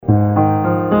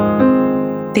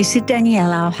This is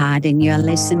Daniela Ohad, and you're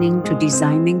listening to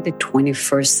Designing the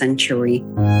 21st Century.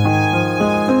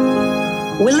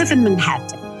 We live in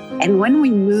Manhattan, and when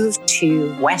we moved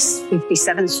to West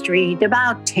 57th Street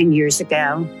about 10 years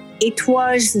ago, it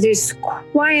was this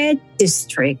quiet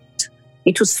district.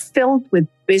 It was filled with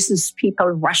business people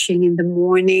rushing in the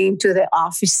morning to their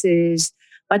offices.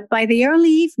 But by the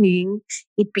early evening,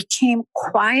 it became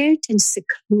quiet and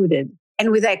secluded. And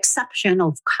with the exception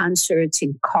of concerts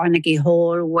in Carnegie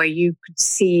Hall, where you could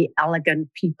see elegant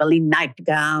people in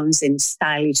nightgowns and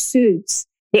stylish suits,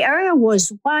 the area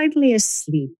was widely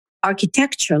asleep.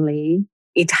 Architecturally,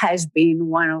 it has been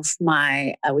one of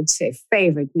my, I would say,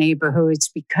 favorite neighborhoods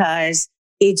because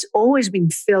it's always been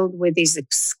filled with these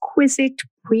exquisite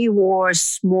pre-war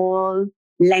small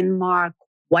landmark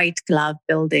white glove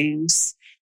buildings,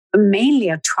 mainly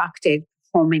attracted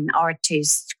performing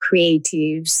artists,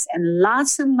 creatives, and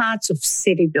lots of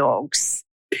city dogs.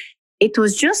 It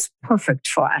was just perfect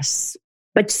for us.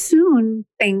 But soon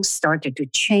things started to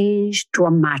change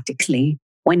dramatically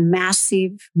when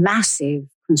massive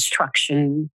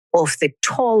construction of the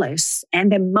tallest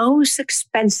and the most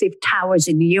expensive towers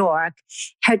in New York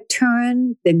had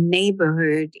turned the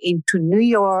neighborhood into New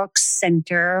York's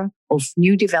center of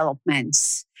new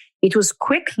developments. It was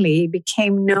quickly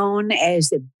became known as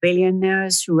the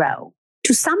Billionaires' Row.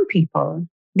 To some people,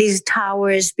 these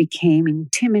towers became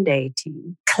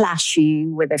intimidating,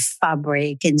 clashing with the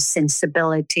fabric and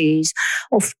sensibilities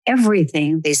of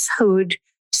everything this hood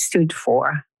stood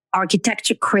for.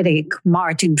 Architecture critic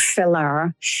Martin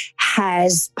Filler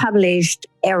has published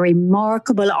a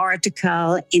remarkable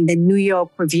article in the New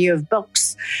York Review of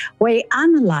Books where he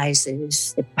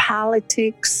analyzes the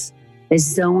politics, the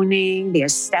zoning, the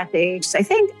aesthetics, I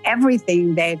think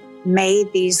everything that made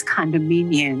these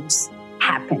condominiums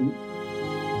happen.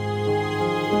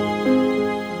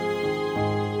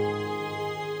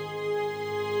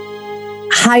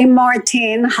 Hi,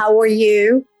 Martin. How are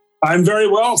you? I'm very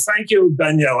well. Thank you,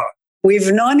 Daniela.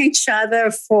 We've known each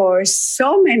other for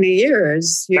so many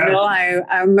years. I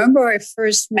remember I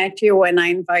first met you when I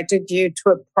invited you to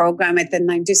a program at the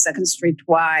 92nd Street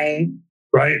Y.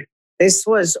 Right. This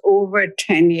was over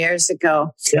 10 years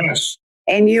ago. Yes.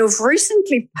 And you've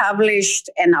recently published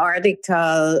an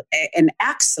article, an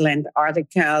excellent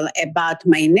article about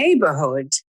my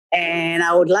neighborhood. And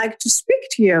I would like to speak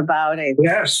to you about it.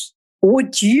 Yes.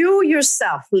 Would you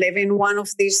yourself live in one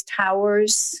of these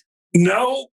towers?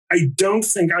 No, I don't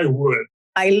think I would.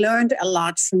 I learned a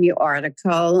lot from your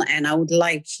article, and I would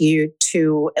like you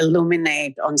to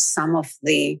illuminate on some of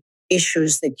the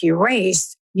issues that you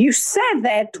raised. You said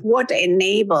that what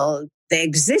enabled the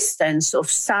existence of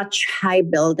such high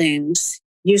buildings,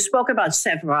 you spoke about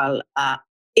several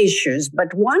issues,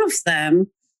 but one of them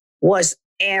was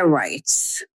air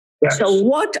rights. Yes. So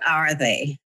what are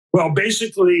they? Well,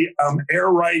 basically, air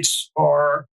rights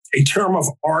are a term of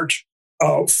art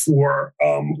for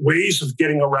ways of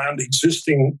getting around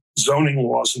existing zoning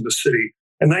laws in the city.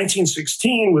 In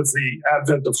 1916, with the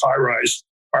advent of high-rise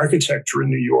architecture in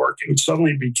New York, it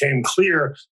suddenly became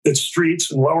clear that streets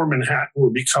in lower Manhattan were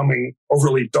becoming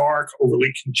overly dark,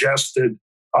 overly congested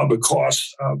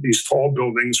because these tall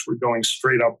buildings were going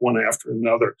straight up one after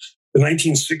another. The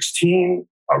 1916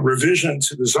 revision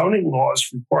to the zoning laws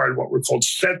required what were called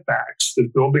setbacks,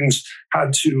 that buildings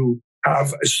had to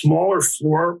have a smaller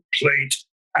floor plate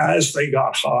as they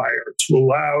got higher to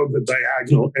allow the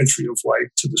diagonal entry of light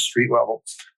to the street level.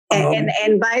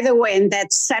 And by the way, and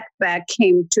that setback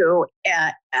came to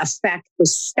affect the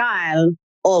style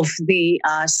of the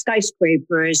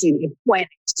skyscrapers in the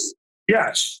 20s.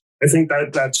 Yes, I think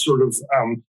that sort of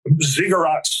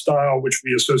ziggurat style, which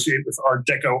we associate with Art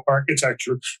Deco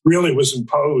architecture, really was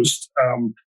imposed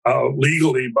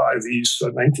legally by these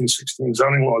 1916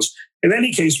 zoning laws. In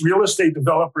any case, real estate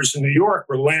developers in New York,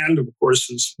 where land, of course,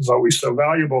 is always so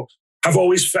valuable, have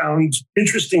always found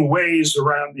interesting ways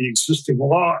around the existing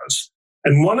laws.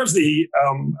 And one of the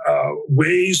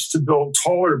ways to build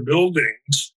taller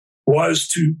buildings was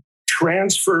to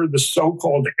transfer the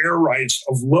so-called air rights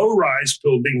of low-rise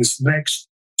buildings next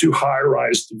to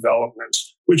high-rise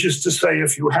developments, which is to say,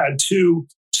 if you had two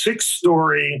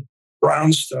 6-story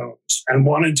brownstones and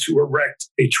wanted to erect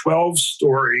a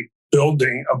 12-story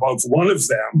building above one of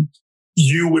them,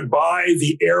 you would buy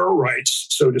the air rights,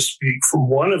 so to speak, from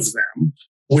one of them,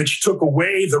 which took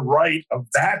away the right of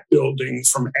that building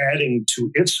from adding to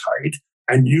its height,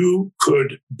 and you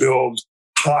could build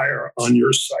higher on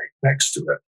your site next to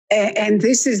it. And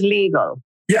this is legal?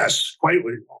 Yes, quite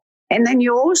legal. And then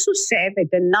you also said that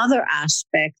another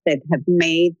aspect that have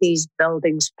made these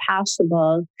buildings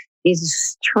possible is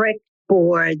strict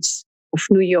boards of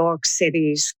New York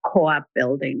City's co-op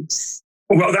buildings?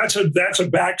 Well, that's a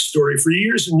backstory. For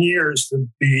years and years,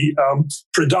 the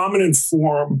predominant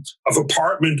form of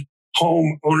apartment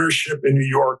home ownership in New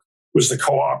York was the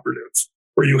cooperative,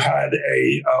 where you had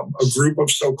a group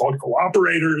of so-called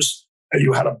cooperators, and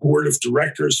you had a board of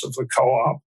directors of the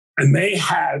co-op, and they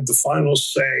had the final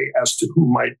say as to who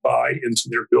might buy into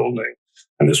their building.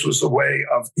 And this was a way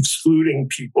of excluding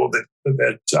people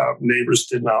that neighbors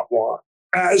did not want.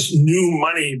 As new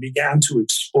money began to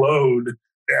explode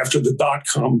after the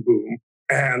dot-com boom,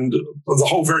 and the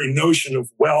whole very notion of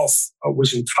wealth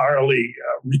was entirely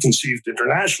reconceived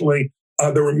internationally,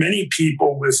 there were many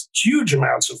people with huge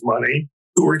amounts of money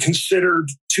who were considered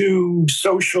too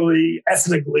socially,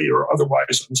 ethnically, or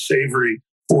otherwise unsavory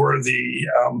for the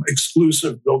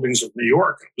exclusive buildings of New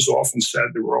York. It was often said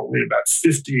there were only about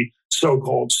 50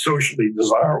 so-called socially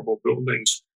desirable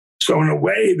buildings. So in a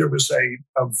way, there was a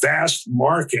vast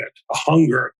market, a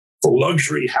hunger for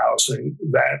luxury housing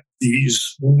that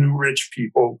these new rich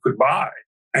people could buy.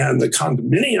 And the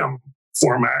condominium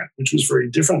format, which was very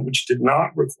different, which did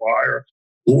not require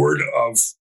board of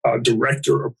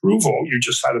director approval, you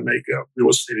just had to make a real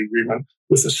estate agreement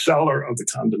with the seller of the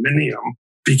condominium,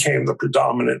 became the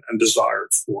predominant and desired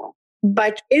form.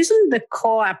 But isn't the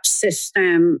co-op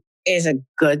system is a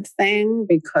good thing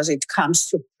because it comes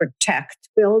to protect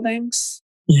buildings?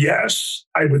 Yes,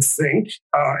 I would think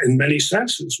in many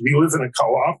senses. We live in a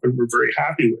co-op and we're very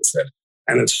happy with it.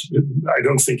 And I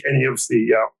don't think any of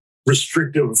the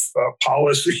restrictive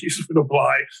policies would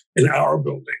apply in our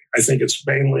building. I think it's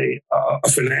mainly a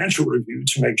financial review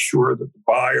to make sure that the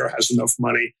buyer has enough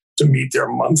money to meet their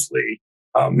monthly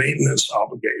maintenance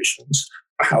obligations.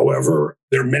 However,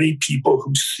 there are many people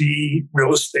who see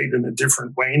real estate in a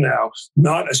different way now,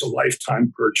 not as a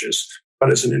lifetime purchase,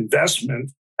 but as an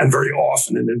investment, and very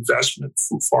often an investment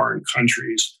from foreign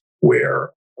countries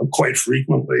where quite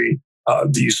frequently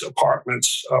these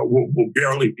apartments will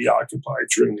barely be occupied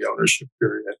during the ownership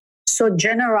period. So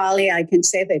generally, I can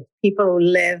say that people who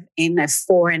live in a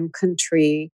foreign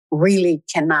country really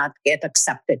cannot get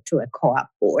accepted to a co-op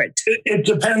board. It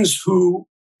depends who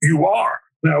you are.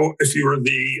 Now, if you were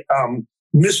the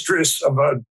mistress of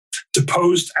a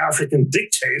deposed African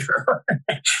dictator,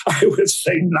 I would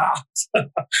say not.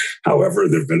 However,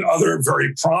 there have been other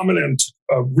very prominent,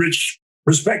 rich,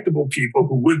 respectable people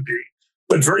who would be.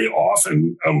 But very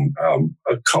often,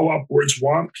 co-op boards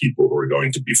want people who are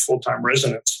going to be full-time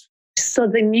residents. So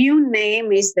the new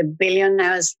name is the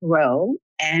Billionaires Row.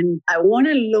 And I want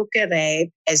to look at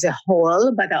it as a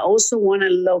whole, but I also want to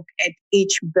look at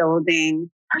each building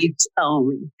its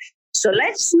own. So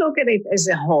let's look at it as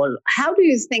a whole. How do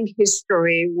you think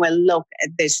history will look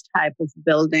at this type of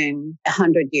building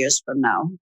 100 years from now?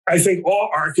 I think all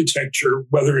architecture,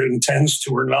 whether it intends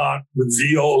to or not,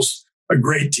 reveals a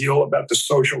great deal about the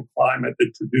social climate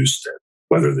that produced it.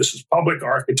 Whether this is public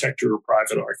architecture or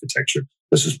private architecture,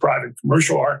 this is private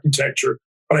commercial architecture.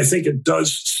 But I think it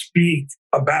does speak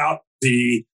about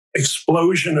the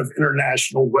explosion of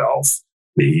international wealth,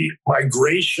 the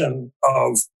migration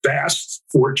of vast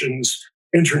fortunes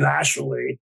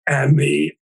internationally, and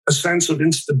a sense of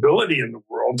instability in the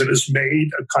world that has made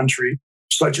a country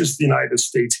such as the United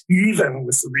States, even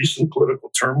with the recent political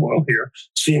turmoil here,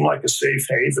 seem like a safe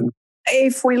haven.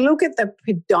 If we look at the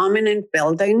predominant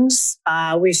buildings,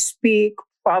 we speak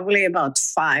probably about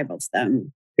 5 of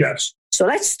them. Yes. So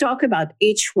let's talk about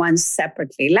each one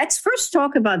separately. Let's first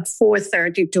talk about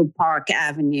 432 Park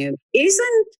Avenue.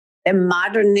 Isn't the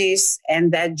modernist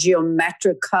and that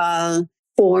geometrical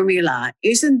formula,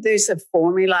 isn't this a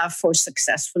formula for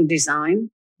successful design?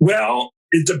 Well,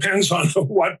 it depends on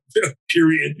what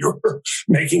period you're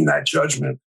making that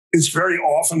judgment. It's very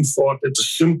often thought that the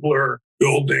simpler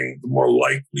building, the more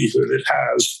likelihood it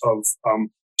has of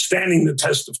standing the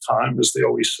test of time, as they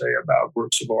always say about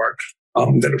works of art,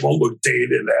 that it won't look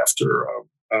dated after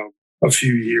a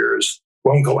few years,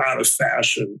 won't go out of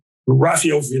fashion.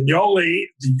 Raphael Vignoli,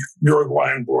 the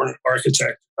Uruguayan-born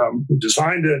architect who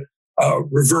designed it,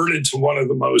 reverted to one of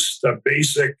the most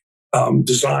basic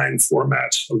design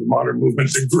formats of the modern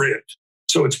movement, the grid.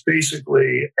 So it's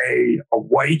basically a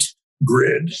white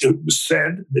grid. It was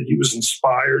said that he was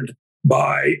inspired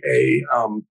by a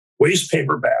waste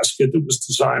paper basket that was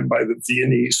designed by the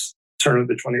Viennese turn of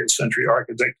the 20th century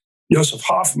architect, Joseph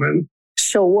Hoffmann.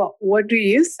 So what do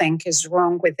you think is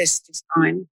wrong with this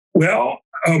design? Well,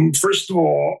 first of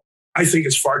all, I think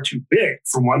it's far too big,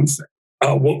 for one thing.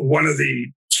 One of the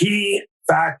key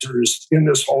factors in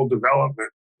this whole development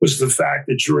was the fact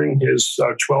that during his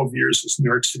 12 years as New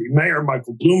York City mayor,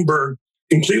 Michael Bloomberg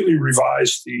completely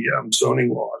revised the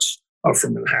zoning laws for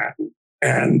Manhattan.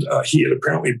 And he had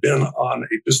apparently been on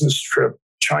a business trip to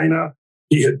China.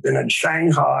 He had been in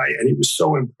Shanghai, and he was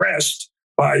so impressed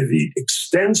by the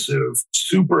extensive,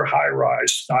 super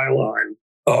high-rise skyline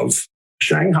of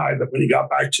Shanghai that when he got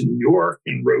back to New York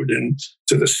and rode into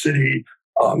the city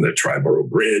on the Triborough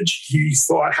Bridge, he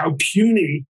thought how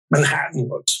puny Manhattan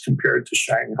looks compared to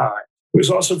Shanghai. He was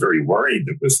also very worried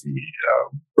that with the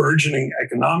burgeoning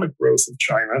economic growth of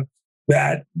China,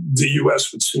 that the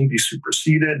U.S. would soon be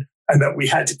superseded and that we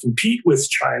had to compete with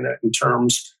China in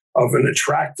terms of an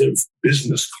attractive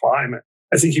business climate.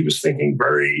 I think he was thinking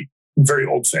very, very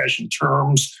old-fashioned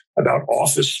terms about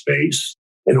office space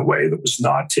in a way that was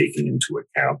not taking into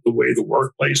account the way the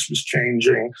workplace was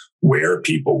changing, where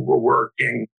people were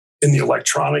working in the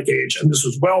electronic age. And this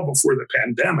was well before the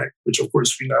pandemic, which of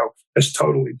course we know has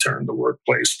totally turned the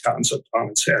workplace concept on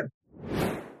its head.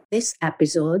 This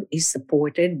episode is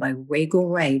supported by Rego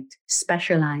Wright,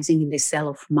 specializing in the sale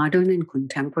of modern and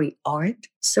contemporary art,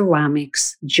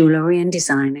 ceramics, jewelry, and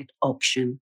design at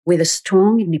auction. With a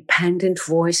strong independent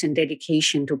voice and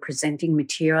dedication to presenting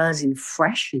materials in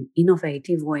fresh and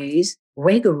innovative ways,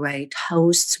 Rego Wright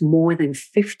hosts more than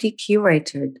 50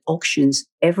 curated auctions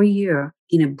every year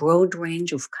in a broad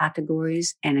range of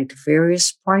categories and at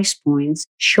various price points,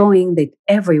 showing that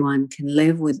everyone can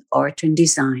live with art and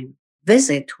design.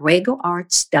 Visit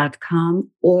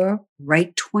regoarts.com or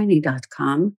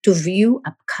write20.com to view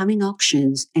upcoming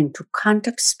auctions and to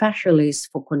contact specialists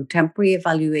for contemporary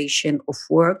evaluation of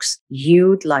works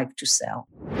you'd like to sell.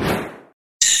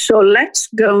 So let's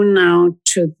go now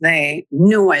to the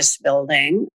newest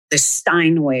building, the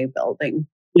Steinway building.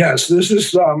 Yes, this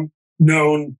is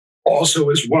known also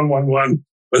as 111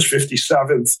 West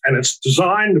 57th, and it's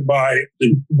designed by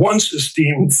the once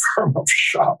esteemed firm of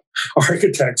shop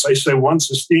architects. I say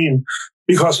once esteemed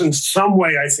because in some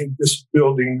way I think this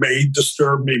building may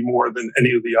disturb me more than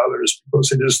any of the others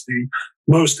because it is the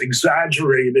most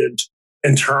exaggerated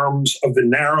in terms of the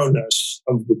narrowness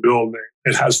of the building.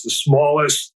 It has the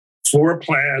smallest floor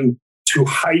plan to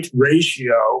height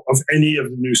ratio of any of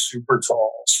the new super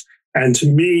talls. And to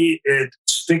me, it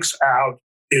sticks out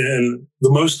in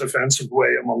the most offensive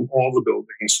way among all the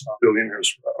buildings on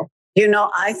Billionaires Row. You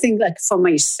know, I think like for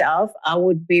myself, I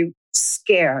would be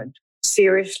scared,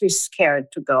 seriously scared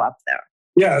to go up there.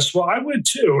 Yes, well, I would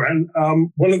too. And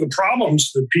one of the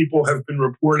problems that people have been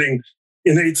reporting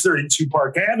in 832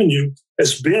 Park Avenue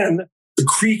has been the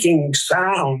creaking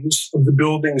sounds of the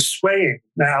building swaying.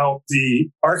 Now, the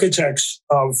architects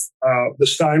of the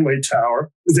Steinway Tower,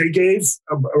 they gave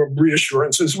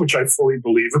reassurances, which I fully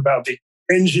believe, about the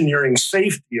engineering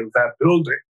safety of that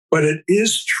building. But it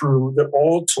is true that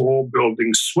all tall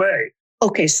buildings sway.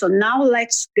 Okay, so now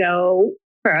let's go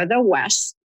further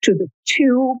west to the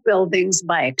two buildings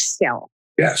by Excel.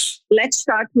 Yes. Let's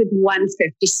start with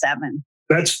 157.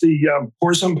 That's the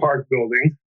Porsom Park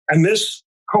building. And this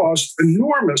cost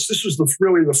enormous. This was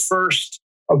really the first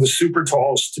of the super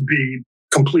talls to be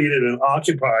completed and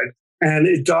occupied. And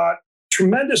it got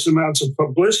tremendous amounts of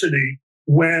publicity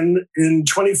when in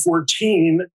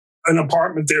 2014, an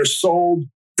apartment there sold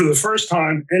for the first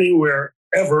time anywhere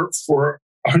ever for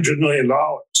 $100 million.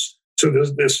 So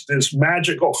this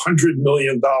magical $100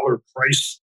 million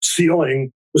price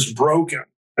ceiling was broken.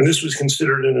 And this was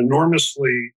considered an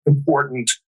enormously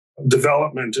important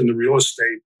development in the real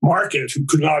estate market, who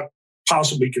could not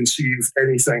possibly conceive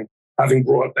anything having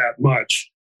brought that much.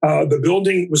 The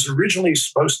building was originally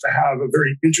supposed to have a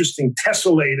very interesting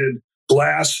tessellated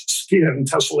glass skin,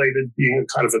 tessellated being a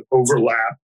kind of an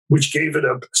overlap, which gave it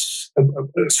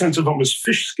a sense of almost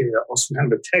fish scales,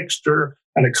 kind of a texture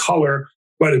and a color,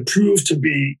 but it proved to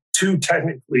be too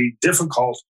technically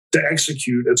difficult to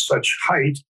execute at such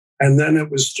height. And then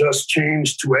it was just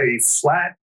changed to a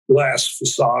flat glass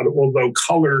facade, although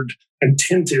colored and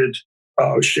tinted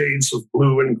shades of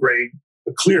blue and gray,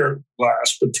 the clear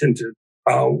glass, but tinted,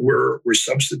 were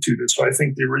substituted. So I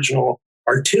think the original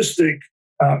artistic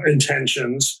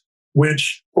intentions,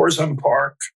 which Porsom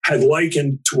Park had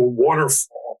likened to a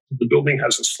waterfall. The building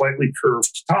has a slightly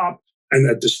curved top, and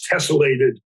that this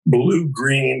tessellated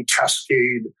blue-green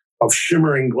cascade of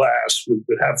shimmering glass would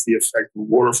have the effect of a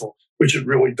waterfall, which it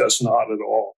really does not at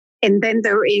all. And then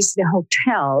there is the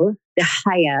hotel. The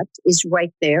Hyatt is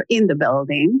right there in the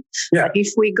building. Yeah. But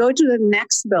if we go to the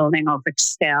next building of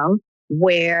Excel,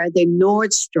 where the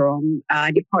Nordstrom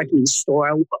department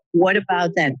store, what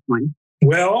about that one?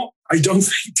 Well, I don't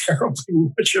think terribly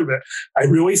much of it. I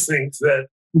really think that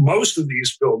most of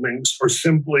these buildings are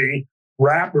simply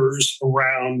wrappers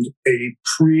around a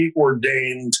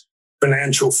preordained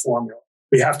financial formula.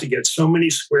 We have to get so many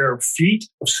square feet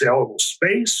of saleable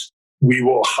space. We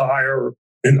will hire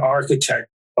an architect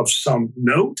of some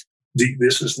note.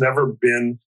 This has never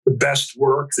been the best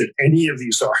work that any of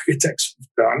these architects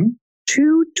have done.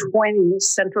 220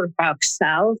 Central Park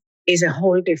South is a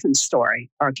whole different story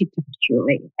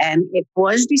architecturally. And it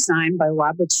was designed by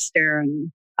Robert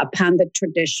Stern upon the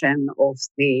tradition of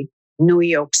the New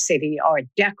York City Art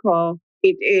Deco.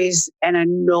 It is an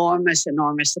enormous,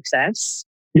 enormous success.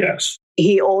 Yes.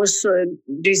 He also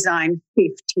designed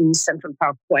 15 Central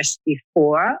Park West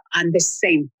before on the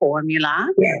same formula.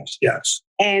 Yes, yes.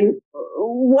 And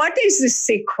what is the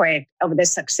secret of the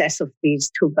success of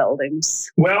these two buildings?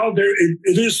 Well,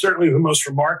 it is certainly the most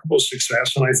remarkable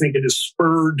success, and I think it has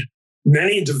spurred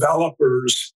many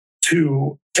developers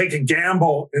to take a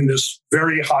gamble in this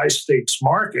very high-stakes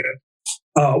market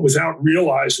without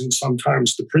realizing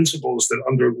sometimes the principles that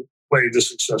underlay the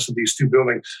success of these two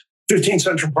buildings. 15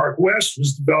 Central Park West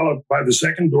was developed by the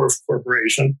Zeckendorf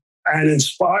Corporation and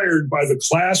inspired by the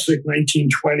classic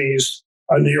 1920s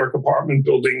New York apartment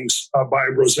buildings by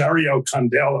Rosario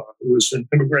Candela, who was an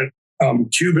immigrant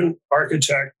Cuban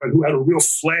architect, but who had a real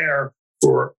flair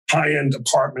for high-end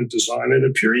apartment design in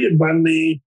a period when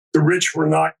the rich were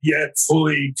not yet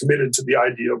fully committed to the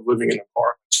idea of living in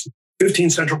apartments. 15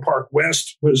 Central Park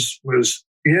West was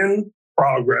in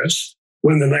progress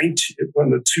when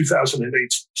the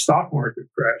 2008 stock market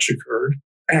crash occurred,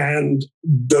 and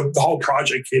the whole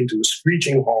project came to a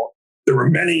screeching halt. There were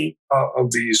many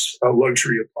of these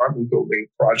luxury apartment building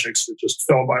projects that just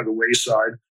fell by the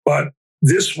wayside, but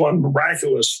this one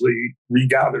miraculously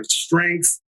regathered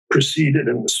strength, proceeded,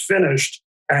 and was finished,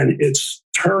 and its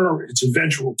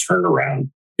eventual turnaround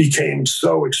became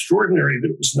so extraordinary that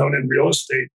it was known in real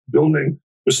estate. Building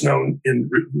was known in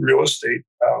real estate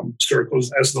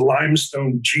circles as the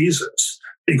Limestone Jesus,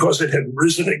 because it had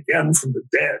risen again from the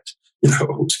dead. It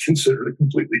was considered a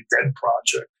completely dead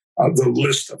project. The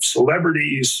list of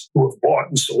celebrities who have bought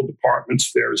and sold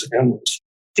apartments there is endless.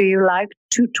 Do you like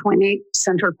 220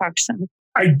 Central Park South?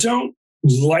 I don't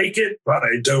like it, but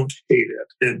I don't hate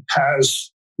it. It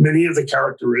has many of the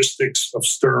characteristics of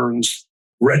Stern's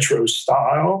retro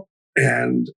style,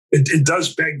 and it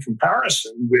does beg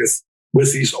comparison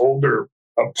with these older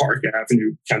Park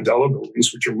Avenue Candela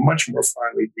buildings, which are much more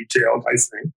finely detailed, I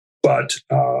think. But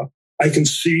I can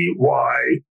see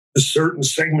why a certain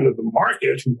segment of the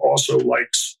market who also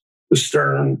likes the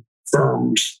Stern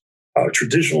firm's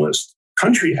traditionalist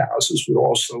country houses would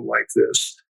also like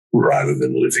this, rather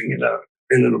than living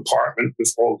in an apartment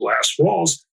with all glass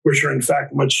walls, which are in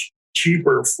fact much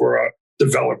cheaper for a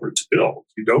developer to build.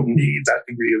 You don't need that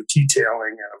degree of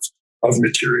detailing of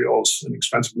materials and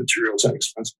expensive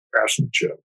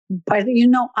craftsmanship. But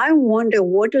I wonder,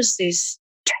 what does this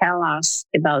tell us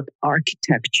about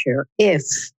architecture if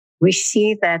we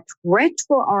see that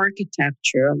retro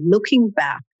architecture, looking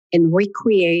back and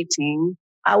recreating,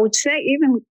 I would say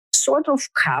even sort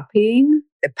of copying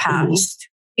the past,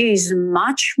 is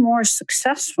much more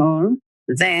successful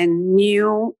than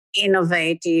new,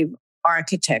 innovative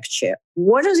architecture.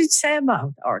 What does it say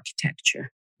about architecture?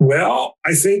 Well,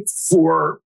 I think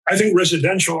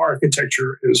residential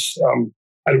architecture is,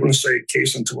 I don't want to say a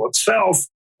case unto itself,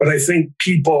 but I think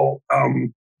people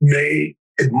may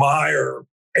admire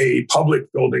a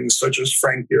public building such as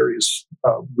Frank Gehry's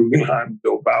Guggenheim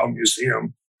Bilbao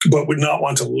Museum, but would not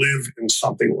want to live in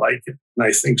something like it. And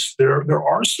I think there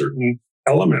are certain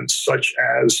elements such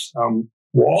as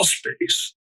wall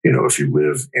space. If you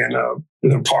live in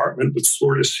an apartment with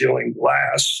floor-to-ceiling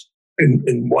glass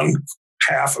in one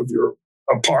half of your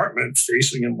apartment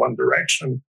facing in one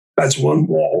direction, that's one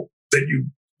wall that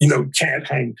you can't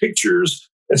hang pictures.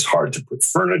 It's hard to put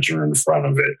furniture in front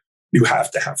of it. You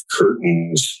have to have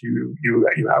curtains. You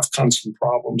have constant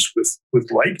problems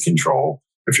with light control.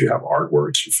 If you have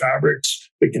artworks or fabrics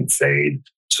that can fade.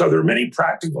 So there are many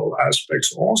practical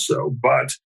aspects also,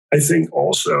 but I think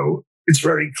also it's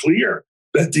very clear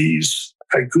that these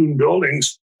tycoon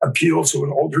buildings appeal to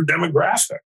an older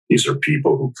demographic. These are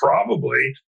people who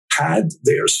probably had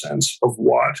their sense of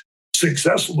what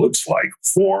success looks like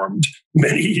formed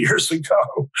many years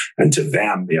ago. And to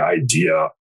them, the idea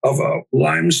of a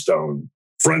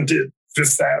limestone-fronted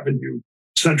Fifth Avenue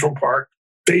Central Park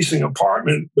facing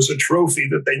apartment was a trophy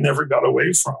that they never got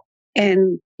away from.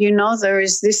 And, there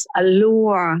is this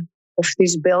allure of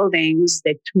these buildings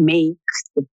that make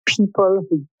the people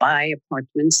who buy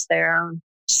apartments there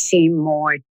seem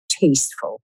more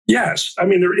tasteful. Yes. I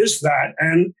mean, there is that.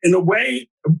 And in a way,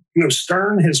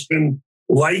 Stern has been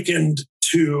likened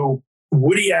to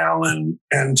Woody Allen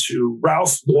and to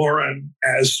Ralph Lauren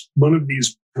as one of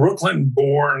these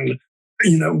Brooklyn-born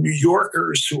New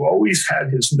Yorkers who always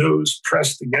had his nose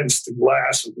pressed against the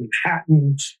glass of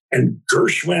Manhattan and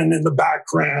Gershwin in the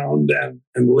background and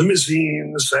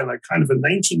limousines and a kind of a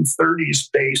 1930s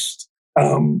based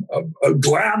a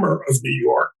glamour of New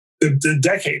York. The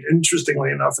decade,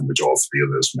 interestingly enough, in which all three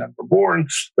of those men were born,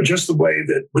 but just the way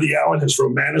that Woody Allen has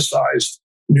romanticized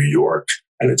New York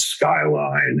and its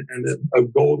skyline and a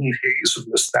golden haze of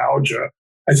nostalgia.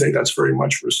 I think that's very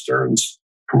much where Stern's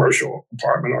commercial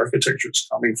apartment architecture is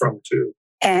coming from, too.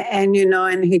 And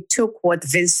he took what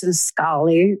Vincent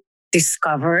Scully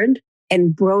discovered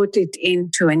and brought it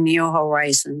into a new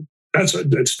horizon. That's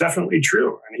definitely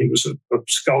true. And he was a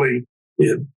Scully. He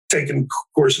had taken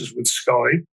courses with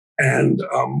Scully and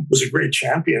was a great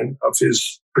champion of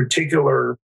his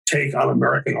particular take on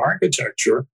American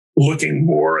architecture, looking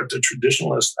more at the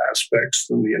traditionalist aspects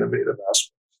than the innovative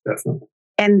aspects, definitely.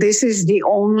 And this is the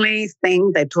only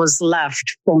thing that was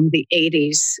left from the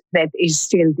 80s that is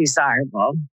still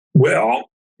desirable. Well,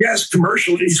 yes,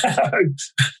 commercially,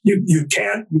 you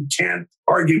can't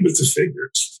argue with the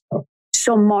figures.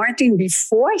 So, Martin,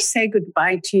 before I say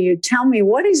goodbye to you, tell me,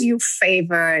 what is your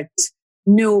favorite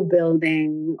new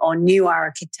building or new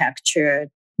architecture?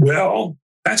 Well,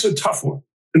 that's a tough one.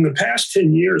 In the past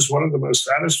 10 years, one of the most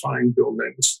satisfying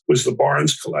buildings was the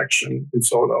Barnes Collection in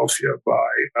Philadelphia by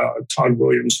Todd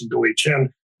Williams and Billy Chin.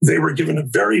 They were given a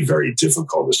very, very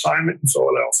difficult assignment in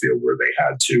Philadelphia where they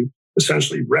had to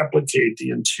essentially replicate the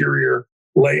interior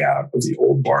layout of the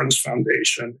old Barnes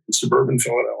Foundation in suburban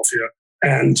Philadelphia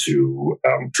and to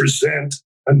present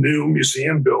a new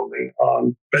museum building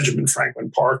on Benjamin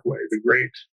Franklin Parkway, the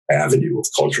great avenue of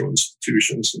cultural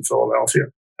institutions in Philadelphia.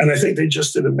 And I think they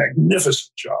just did a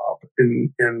magnificent job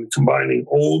in combining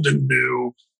old and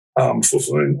new,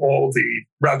 fulfilling all the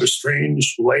rather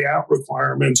strange layout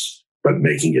requirements, but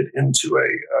making it into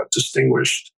a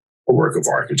distinguished work of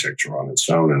architecture on its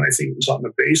own. And I think it was on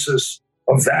the basis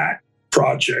of that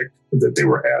project that they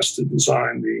were asked to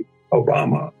design the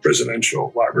Obama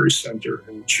Presidential Library Center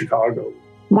in Chicago.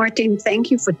 Martin,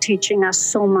 thank you for teaching us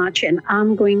so much, and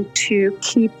I'm going to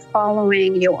keep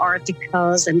following your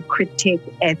articles and critique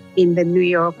in the New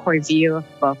York Review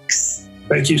of Books.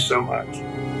 Thank you so much.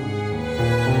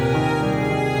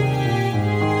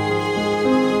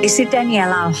 This is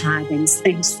Daniela O'Higgins.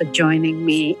 Thanks for joining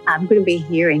me. I'm going to be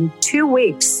here in 2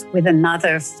 weeks with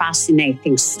another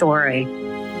fascinating story.